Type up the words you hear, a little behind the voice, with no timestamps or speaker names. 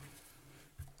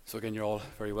So again, you're all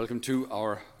very welcome to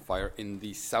our Fire in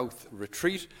the South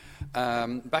retreat.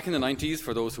 Back in the 90s,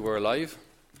 for those who were alive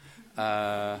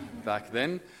back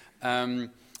then, I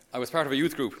was part of a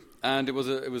youth group, and it was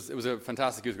a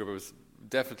fantastic youth group. It was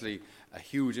definitely a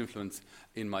huge influence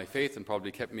in my faith, and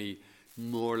probably kept me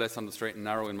more or less on the straight and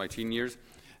narrow in my teen years.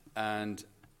 And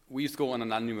we used to go on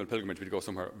an annual pilgrimage. We'd go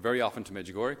somewhere very often to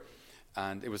Medjugorje.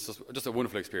 And it was just a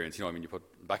wonderful experience. You know, I mean,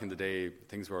 back in the day,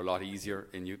 things were a lot easier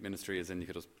in youth ministry, as in you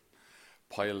could just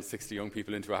pile 60 young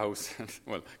people into a house.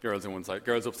 Well, girls on one side,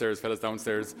 girls upstairs, fellas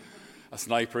downstairs, a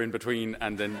sniper in between,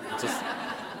 and then just.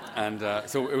 And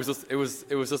so it was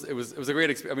a great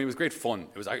experience. I mean, it was great fun.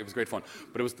 It was great fun.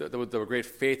 But there were great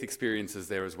faith experiences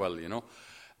there as well. You know,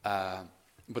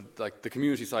 but like the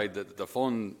community side, the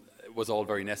fun was all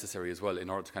very necessary as well in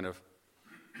order to kind of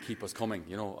keep us coming,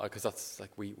 you know, because that's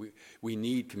like we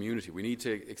need community. We need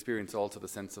to experience also the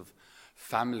sense of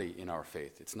family in our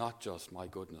faith. It's not just, my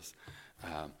goodness,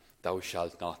 thou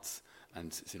shalt not,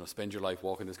 and you know, spend your life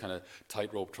walking this kind of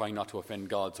tightrope, trying not to offend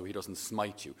God so He doesn't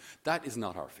smite you. That is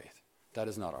not our faith. That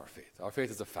is not our faith. Our faith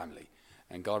is a family,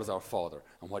 and God is our Father,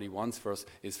 and what He wants for us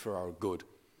is for our good.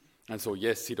 And so,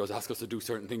 yes, He does ask us to do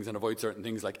certain things and avoid certain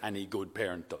things, like any good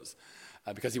parent does,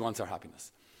 because He wants our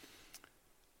happiness.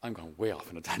 I'm going way off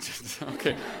on a tangent.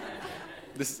 Okay.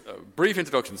 This brief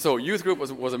introduction. So, youth group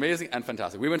was amazing and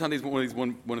fantastic. We went on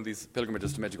one of these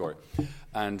pilgrimages to Medjugorje.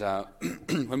 And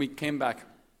when we came back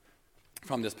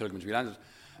from this pilgrimage, we landed,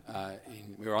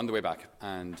 we were on the way back,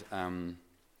 and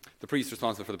the priest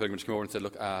responsible for the pilgrimage came over and said,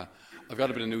 look, I've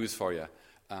got a bit of news for you.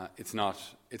 It's not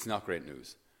great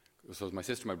news. So it was my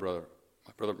sister, my brother,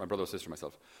 sister,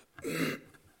 myself.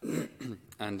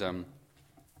 And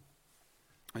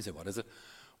I said, what is it?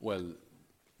 Well,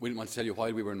 we didn't want to tell you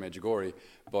while we were in Medjugorje,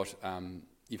 but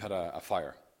you've had a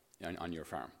fire on your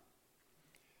farm.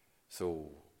 So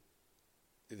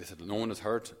they said no one is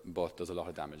hurt, but there's a lot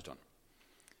of damage done.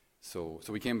 So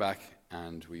we came back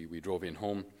and we drove in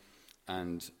home,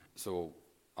 and so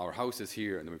our house is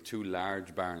here, and there were two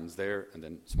large barns there, and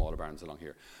then smaller barns along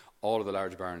here. All of the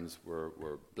large barns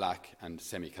were black and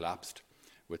semi-collapsed,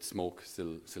 with smoke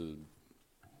still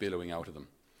billowing out of them.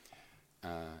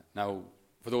 Now,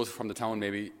 for those from the town,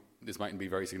 maybe this mightn't be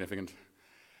very significant.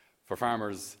 For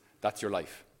farmers, that's your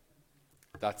life.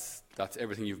 That's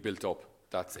everything you've built up.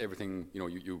 That's everything, you know.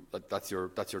 That's your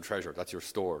treasure. That's your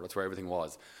store. That's where everything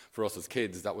was. For us as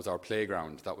kids, that was our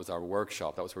playground. That was our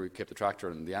workshop. That was where we kept the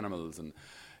tractor and the animals, and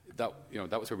that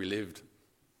was where we lived,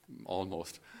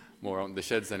 almost more out in the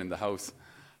sheds than in the house.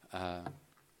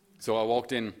 So I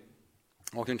walked into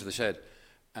the shed,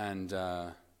 and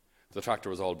the tractor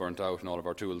was all burnt out, and all of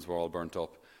our tools were all burnt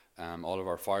up. All of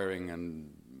our firing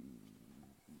and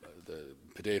the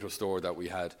potato store that we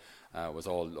had was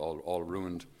all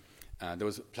ruined. There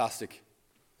was plastic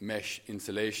mesh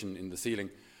insulation in the ceiling,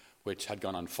 which had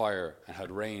gone on fire and had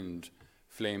rained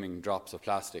flaming drops of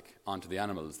plastic onto the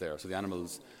animals there. So the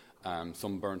animals,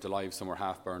 some burnt alive, some were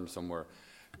half burned, some were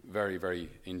very, very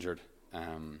injured.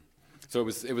 So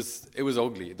it was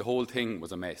ugly. The whole thing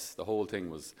was a mess. The whole thing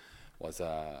was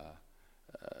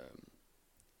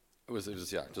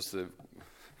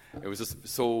just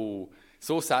so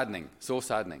saddening.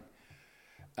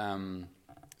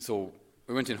 So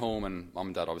we went in home, and Mom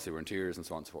and Dad obviously were in tears and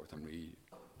so on and so forth, and we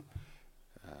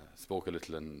spoke a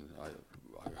little, and I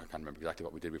can't remember exactly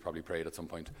what we did. We probably prayed at some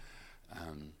point,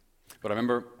 but I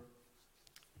remember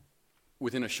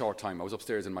within a short time I was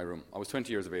upstairs in my room. I was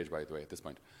 20 years of age, by the way, at this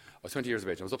point. I was 20 years of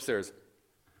age. I was upstairs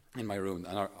in my room,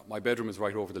 and my bedroom is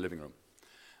right over the living room.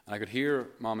 And I could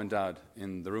hear Mom and Dad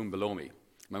in the room below me.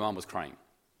 My mom was crying.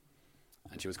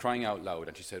 And she was crying out loud,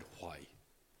 and she said, why?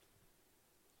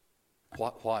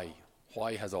 Why?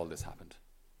 Why has all this happened?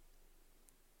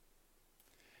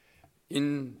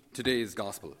 In today's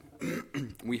gospel,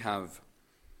 we have,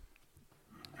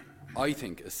 I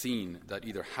think, a scene that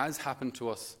either has happened to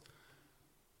us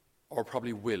or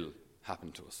probably will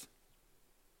happen to us.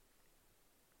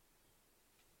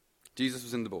 Jesus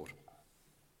was in the boat.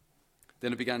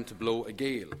 Then it began to blow a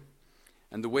gale,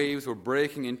 and the waves were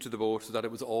breaking into the boat so that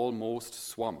it was almost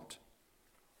swamped.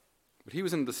 But he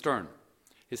was in the stern,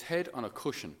 his head on a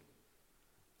cushion,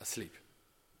 asleep.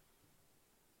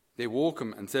 They woke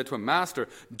him and said to him, Master,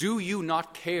 do you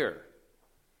not care?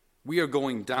 We are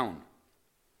going down.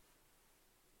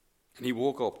 And he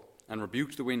woke up and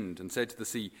rebuked the wind and said to the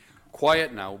sea,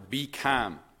 Quiet now, be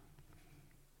calm.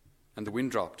 And the wind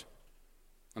dropped,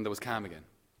 and there was calm again.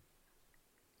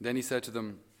 Then he said to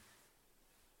them,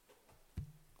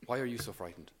 Why are you so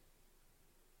frightened?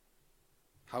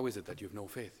 How is it that you have no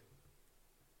faith?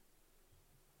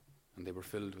 And they were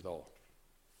filled with awe.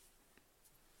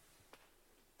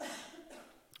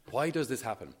 Why does this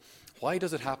happen? Why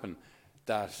does it happen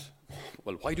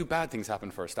why do bad things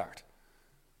happen for a start?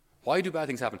 Why do bad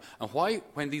things happen? And why,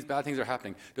 when these bad things are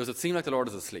happening, does it seem like the Lord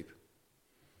is asleep?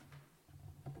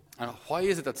 And why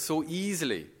is it that so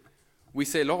easily we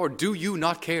say, Lord, do you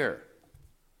not care?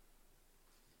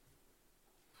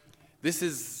 This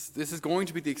is going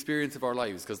to be the experience of our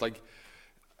lives, because, like,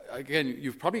 again,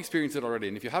 you've probably experienced it already,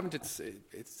 and if you haven't, it's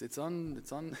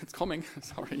coming.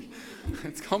 Sorry,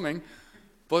 it's coming.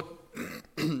 But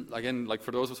again, like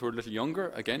for those of us who are a little younger,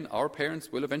 again, our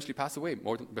parents will eventually pass away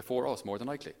before us, more than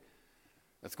likely.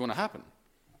 That's going to happen.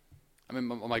 I mean,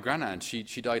 my grandaunt,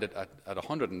 she died at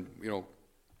 100, and I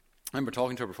remember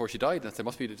talking to her before she died, and I said, it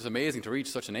must be just amazing to reach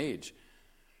such an age.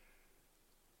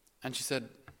 And she said,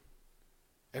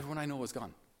 everyone I know is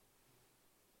gone.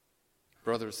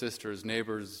 Brothers, sisters,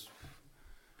 neighbours,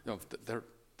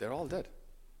 they're all dead.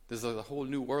 There's a whole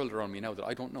new world around me now that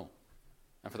I don't know.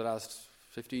 And for the last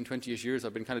 15, 20-ish years,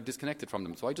 I've been kind of disconnected from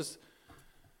them. So I just,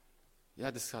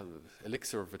 this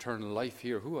elixir of eternal life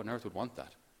here, who on earth would want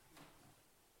that?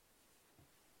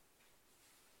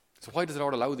 So why does the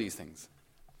Lord allow these things?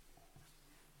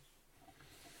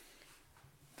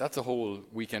 That's a whole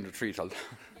weekend retreat.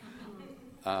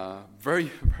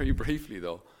 Very, very briefly,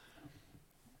 though.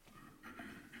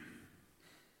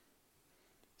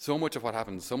 So much of what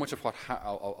happens, of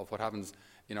what happens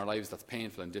in our lives that's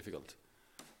painful and difficult,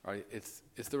 right? It's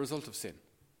the result of sin.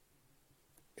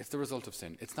 It's the result of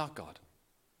sin. It's not God.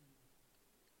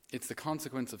 It's the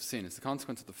consequence of sin. It's the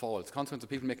consequence of the fall. It's the consequence of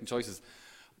people making choices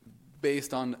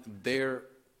based on their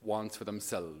wants for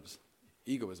themselves.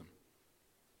 Egoism.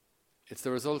 It's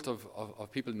the result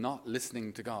of people not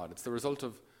listening to God. It's the result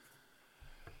of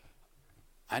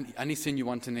any sin you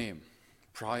want to name.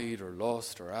 Pride or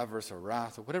lust or avarice or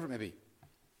wrath or whatever it may be.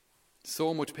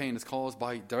 So much pain is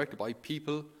directed by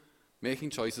people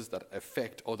making choices that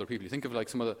affect other people. You think of like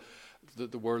some of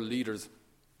the world leaders,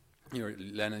 your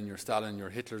Lenin, your Stalin, your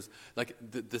Hitlers, like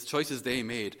the choices they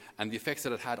made and the effects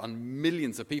that it had on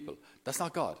millions of people. That's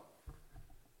not God.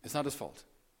 It's not his fault.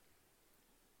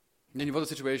 And then you have other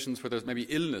situations where there's maybe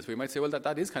illness, where you might say, well,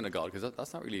 that is kind of God, because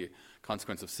that's not really a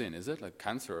consequence of sin, is it? Like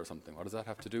cancer or something. What does that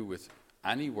have to do with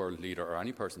any world leader or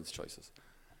any person's choices?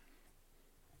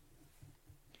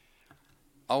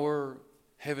 Our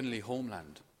heavenly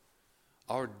homeland,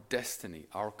 our destiny,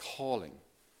 our calling,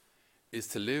 is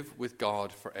to live with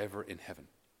God forever in heaven.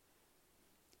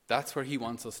 That's where he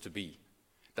wants us to be.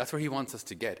 That's where he wants us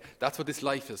to get. That's what this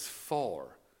life is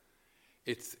for.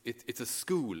 It's a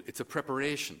school. It's a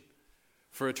preparation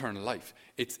for eternal life.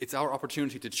 It's our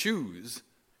opportunity to choose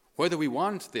whether we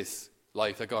want this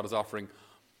life that God is offering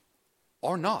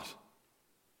or not.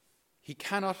 He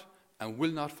cannot and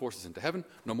will not force us into heaven,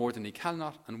 no more than he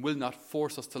cannot and will not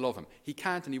force us to love him. He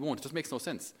can't and he won't. It just makes no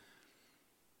sense.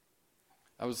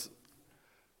 I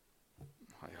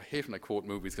hate when I quote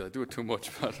movies because I do it too much,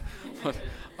 but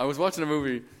I was watching a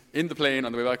movie in the plane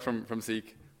on the way back from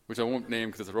Seek, which I won't name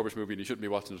because it's a rubbish movie and you shouldn't be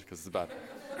watching it because it's bad.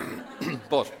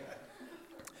 But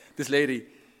this lady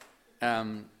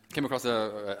came across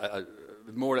a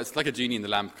more, it's like a genie in the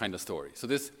lamp kind of story. So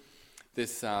this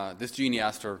genie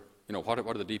asked her, what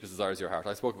are the deepest desires of your heart?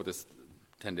 I spoke about this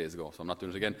 10 days ago, so I'm not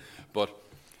doing it again. But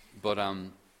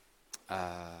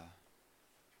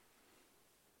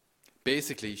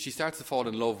basically, she starts to fall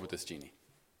in love with this genie,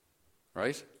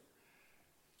 right?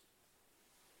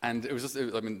 And it was just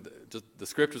the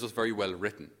script was just very well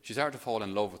written. She started to fall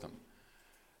in love with him.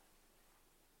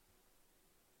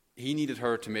 He needed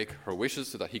her to make her wishes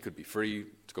so that he could be free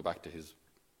to go back to his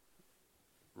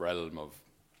realm of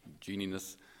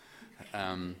geniness.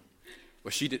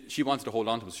 But she wanted to hold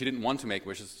on to him. She didn't want to make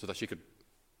wishes so that she could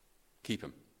keep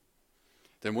him.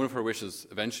 Then one of her wishes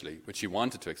eventually, which she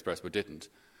wanted to express but didn't,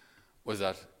 was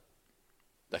that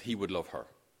he would love her,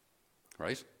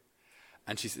 right?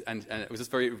 And she and it was just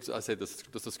very. I said the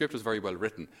script was very well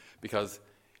written because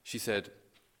she said,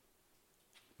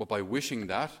 "But by wishing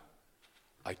that,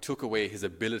 I took away his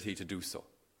ability to do so."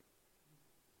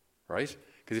 Right?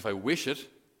 Because if I wish it,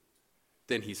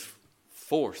 then he's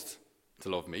forced to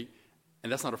love me,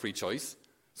 and that's not a free choice,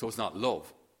 so it's not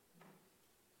love.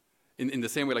 In the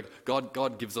same way, like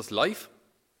God gives us life,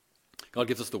 God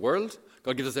gives us the world,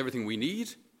 God gives us everything we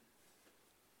need.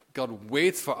 God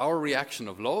waits for our reaction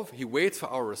of love. He waits for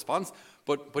our response,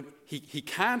 but he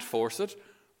can't force it,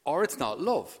 or it's not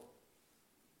love.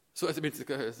 So it's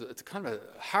a kind of a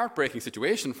heartbreaking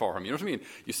situation for him. You know what I mean?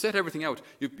 You set everything out.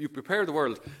 You prepare the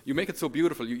world. You make it so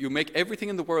beautiful. You make everything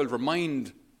in the world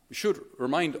should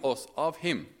remind us of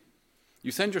him.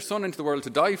 You send your son into the world to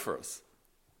die for us,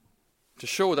 to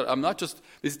show that I'm not just.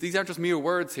 These aren't just mere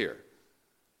words here.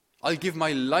 I'll give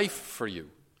my life for you.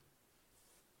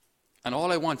 And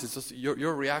all I want is just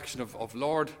your reaction of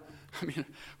Lord, I mean,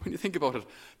 when you think about it,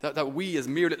 that we as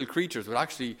mere little creatures would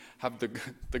actually have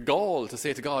the gall to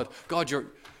say to God, God,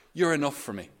 you're enough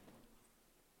for me.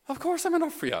 Of course I'm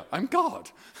enough for you. I'm God.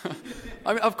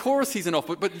 I mean, of course he's enough.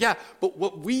 But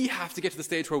what we have to get to the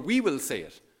stage where we will say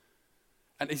it.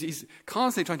 And he's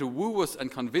constantly trying to woo us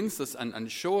and convince us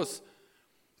and show us.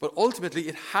 But ultimately,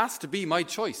 it has to be my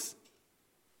choice.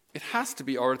 It has to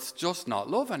be, or it's just not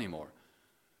love anymore.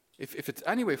 If it's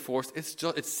anyway forced,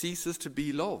 it ceases to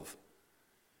be love.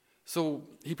 So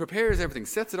he prepares everything,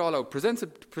 sets it all out, presents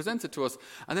it to us,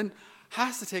 and then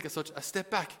has to take a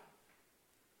step back.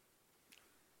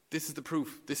 This is the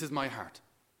proof. This is my heart.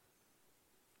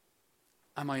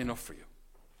 Am I enough for you?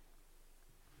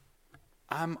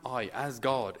 Am I, as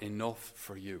God, enough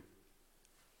for you?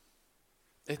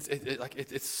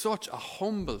 It's such a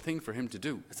humble thing for him to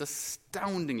do. It's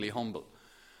astoundingly humble.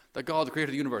 That God, the creator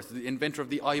of the universe, the inventor of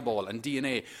the eyeball and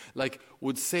DNA,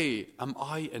 would say, am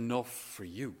I enough for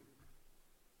you?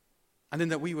 And then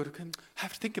that we would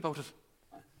have to think about it.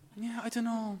 Yeah, I don't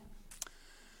know.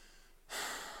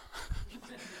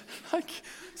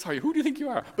 Sorry, who do you think you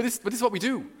are? But this is what we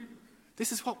do.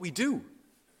 This is what we do.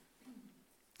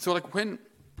 So when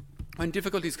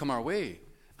difficulties come our way,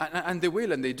 and they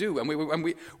will and they do,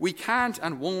 and we can't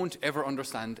and won't ever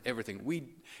understand everything.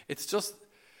 It's just,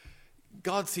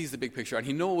 God sees the big picture, and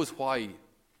he knows why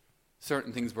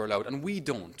certain things were allowed, and we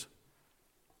don't.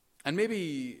 And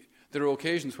maybe there are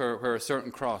occasions where a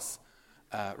certain cross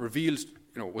revealed,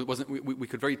 we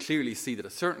could very clearly see that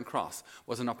a certain cross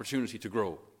was an opportunity to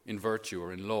grow in virtue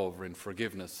or in love or in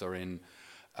forgiveness or in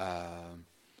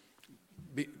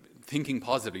thinking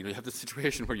positively. You have this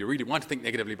situation where you really want to think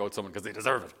negatively about someone because they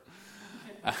deserve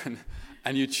it.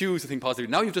 And you choose to think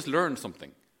positively. Now you've just learned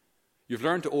something. You've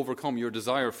learned to overcome your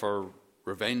desire for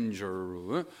revenge,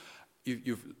 or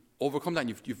you've overcome that,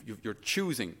 and you're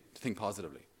choosing to think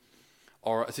positively.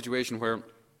 Or a situation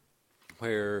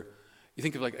where you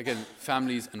think of, again,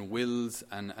 families and wills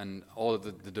and all of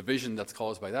the division that's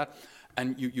caused by that,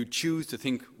 and you choose to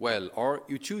think well, or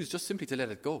you choose just simply to let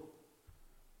it go.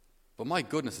 But my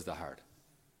goodness, is that hard.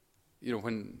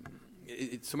 When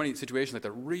it's so many situations like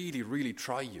that really, really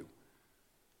try you.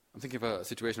 I'm thinking of a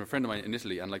situation, a friend of mine in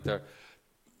Italy, and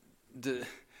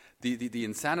the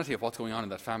insanity of what's going on in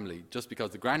that family, just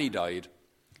because the granny died,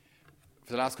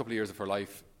 for the last couple of years of her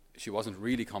life, she wasn't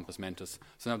really compos mentis,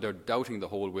 so now they're doubting the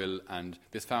whole will, and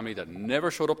this family that never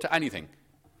showed up to anything,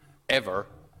 ever.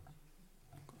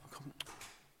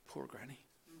 Poor granny.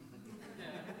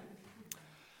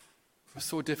 It was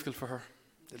so difficult for her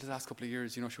the last couple of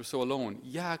years. She was so alone.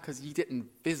 Yeah, because he didn't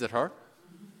visit her.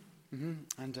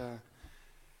 And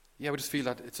we just feel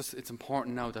that it's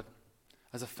important now that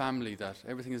as a family that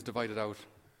everything is divided out,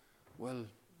 well,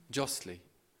 justly,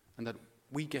 and that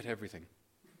we get everything,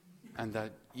 and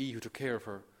that ye who took care of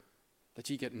her, that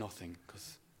ye get nothing,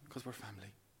 because we're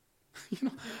family.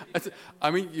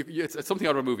 It's something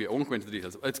out of a movie. I won't go into the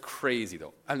details. It's crazy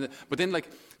though. But then, to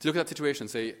look at that situation and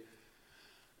say,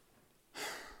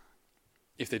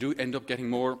 if they do end up getting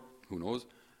more, who knows?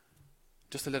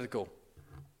 Just to let it go,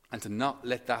 and to not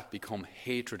let that become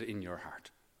hatred in your heart.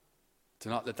 To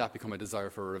not let that become a desire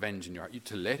for revenge in your heart.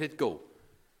 To let it go.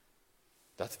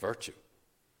 That's virtue.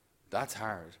 That's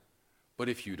hard. But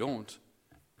if you don't,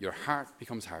 your heart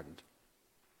becomes hardened.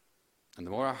 And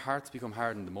the more our hearts become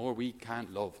hardened, the more we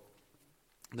can't love.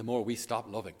 The more we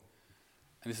stop loving.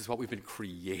 And this is what we've been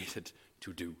created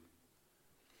to do.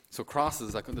 So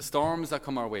crosses, the storms that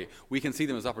come our way, we can see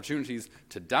them as opportunities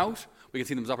to doubt. We can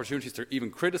see them as opportunities to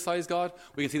even criticize God.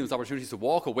 We can see them as opportunities to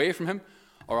walk away from him,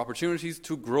 or opportunities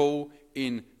to grow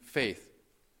in faith.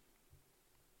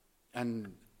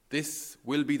 And this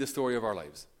will be the story of our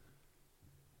lives.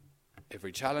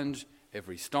 Every challenge,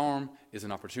 every storm is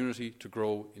an opportunity to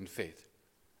grow in faith.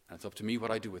 And it's up to me what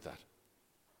I do with that.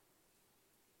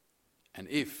 And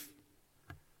if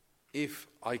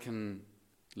I can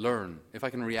learn, if I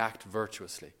can react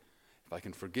virtuously, if I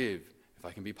can forgive, if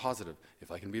I can be positive,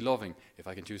 if I can be loving, if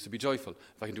I can choose to be joyful,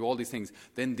 if I can do all these things,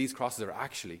 then these crosses are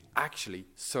actually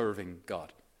serving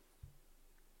God.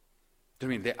 Do you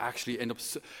know what I mean? They actually end up,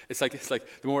 it's like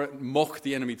the more muck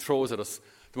the enemy throws at us,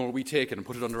 the more we take it and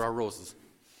put it under our roses.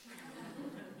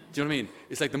 Do you know what I mean?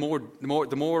 It's like the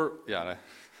more, yeah.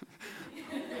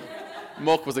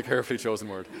 Muck was a carefully chosen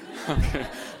word. Okay.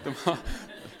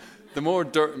 The more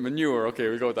dirt, manure, okay,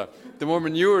 we'll go with that. The more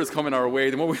manure is coming our way,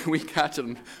 the more we catch it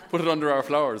and put it under our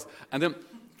flowers. And then,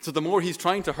 so the more he's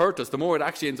trying to hurt us, the more it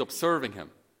actually ends up serving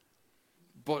him.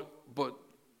 But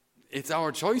it's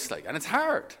our choice, and it's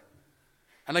hard.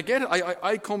 And I get it.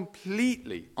 I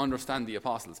completely understand the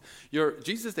apostles.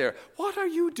 Jesus is there. What are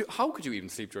you doing? How could you even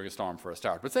sleep during a storm, for a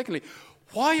start? But secondly,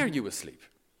 why are you asleep?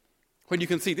 When you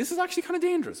can see this is actually kind of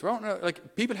dangerous.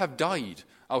 Like, people have died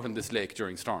out in this lake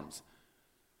during storms.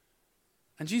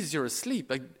 And Jesus, you're asleep.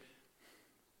 Like,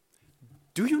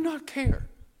 do you not care?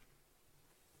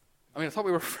 I mean, I thought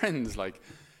we were friends. Like,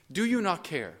 do you not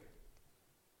care?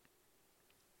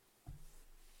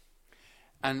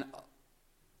 And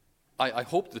I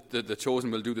hope that the chosen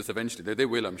will do this eventually. They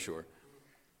will, I'm sure.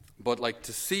 But like,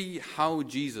 to see how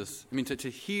Jesus, to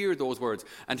hear those words,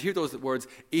 and hear those words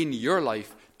in your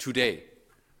life today,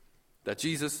 that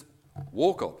Jesus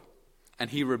woke up and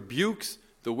he rebukes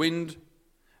the wind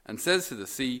and says to the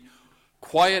sea,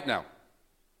 quiet now,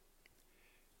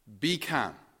 be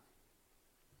calm.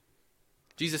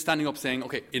 Jesus standing up saying,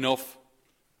 okay, enough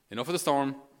of the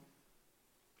storm.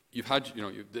 You've had,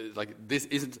 this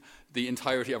isn't the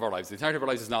entirety of our lives. The entirety of our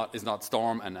lives is not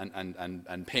storm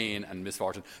and pain and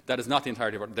misfortune. That is not the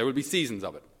entirety of our lives. There will be seasons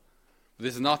of it. But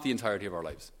this is not the entirety of our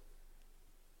lives.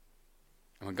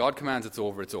 And when God commands it's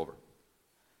over, it's over.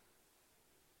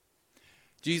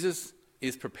 Jesus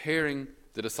is preparing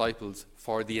the disciples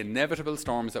for the inevitable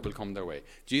storms that will come their way.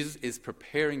 Jesus is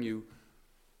preparing you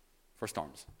for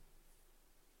storms.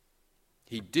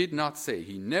 He did not say,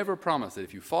 he never promised that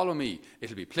if you follow me,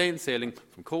 it'll be plain sailing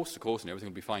from coast to coast and everything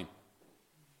will be fine.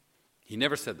 He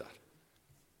never said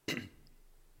that.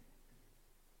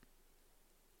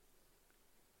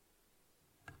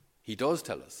 He does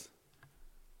tell us,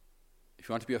 if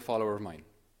you want to be a follower of mine,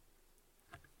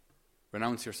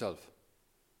 renounce yourself.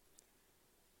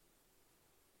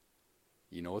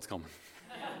 You know it's coming.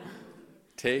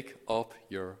 Take up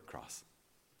your cross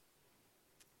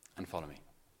and follow me.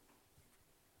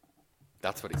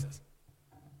 That's what he says.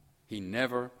 He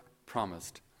never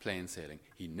promised plain sailing.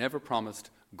 He never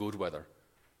promised good weather.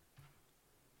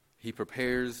 He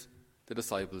prepares the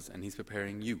disciples and he's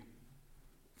preparing you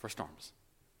for storms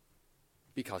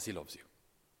because he loves you.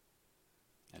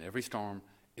 And every storm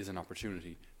is an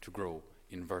opportunity to grow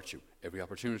in virtue.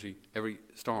 Every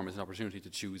storm is an opportunity to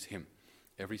choose him.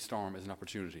 Every storm is an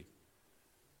opportunity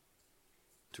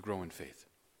to grow in faith.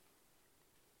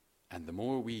 And the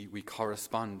more we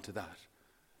correspond to that,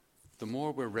 the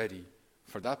more we're ready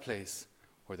for that place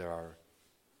where there are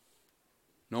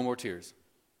no more tears,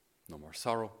 no more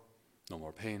sorrow, no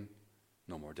more pain,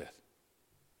 no more death.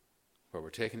 Where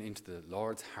we're taken into the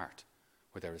Lord's heart,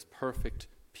 where there is perfect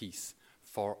peace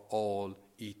for all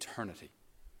eternity.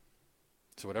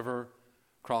 So whatever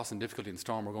cross and difficulty and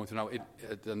storm we're going through now,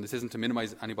 and this isn't to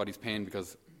minimize anybody's pain,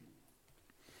 because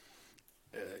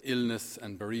illness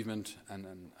and bereavement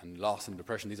and loss and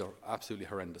depression, these are absolutely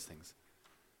horrendous things.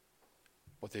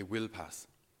 But they will pass.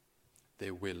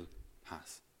 They will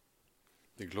pass.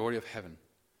 The glory of heaven,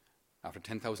 after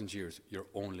 10,000 years, you're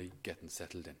only getting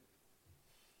settled in.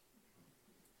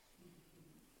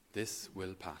 This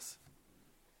will pass.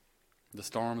 The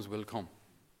storms will come.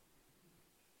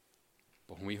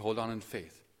 But when we hold on in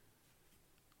faith,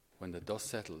 when the dust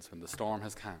settles, when the storm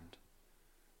has calmed,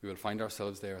 we will find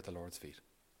ourselves there at the Lord's feet.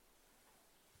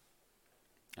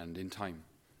 And in time,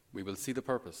 we will see the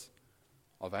purpose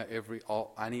of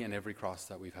any and every cross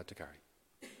that we've had to carry.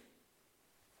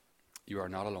 You are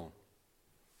not alone,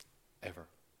 ever.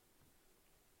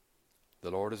 The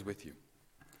Lord is with you.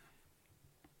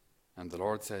 And the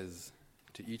Lord says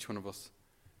to each one of us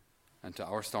and to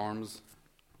our storms,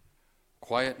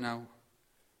 quiet now,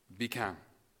 be calm.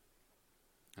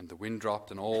 And the wind dropped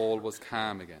and all was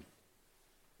calm again.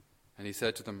 And he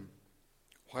said to them,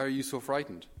 why are you so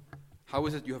frightened? How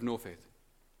is it you have no faith?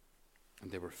 And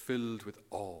they were filled with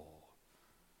awe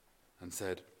and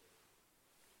said,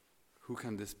 who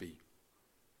can this be?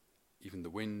 Even the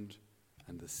wind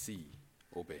and the sea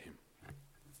obey him.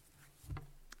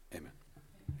 Amen.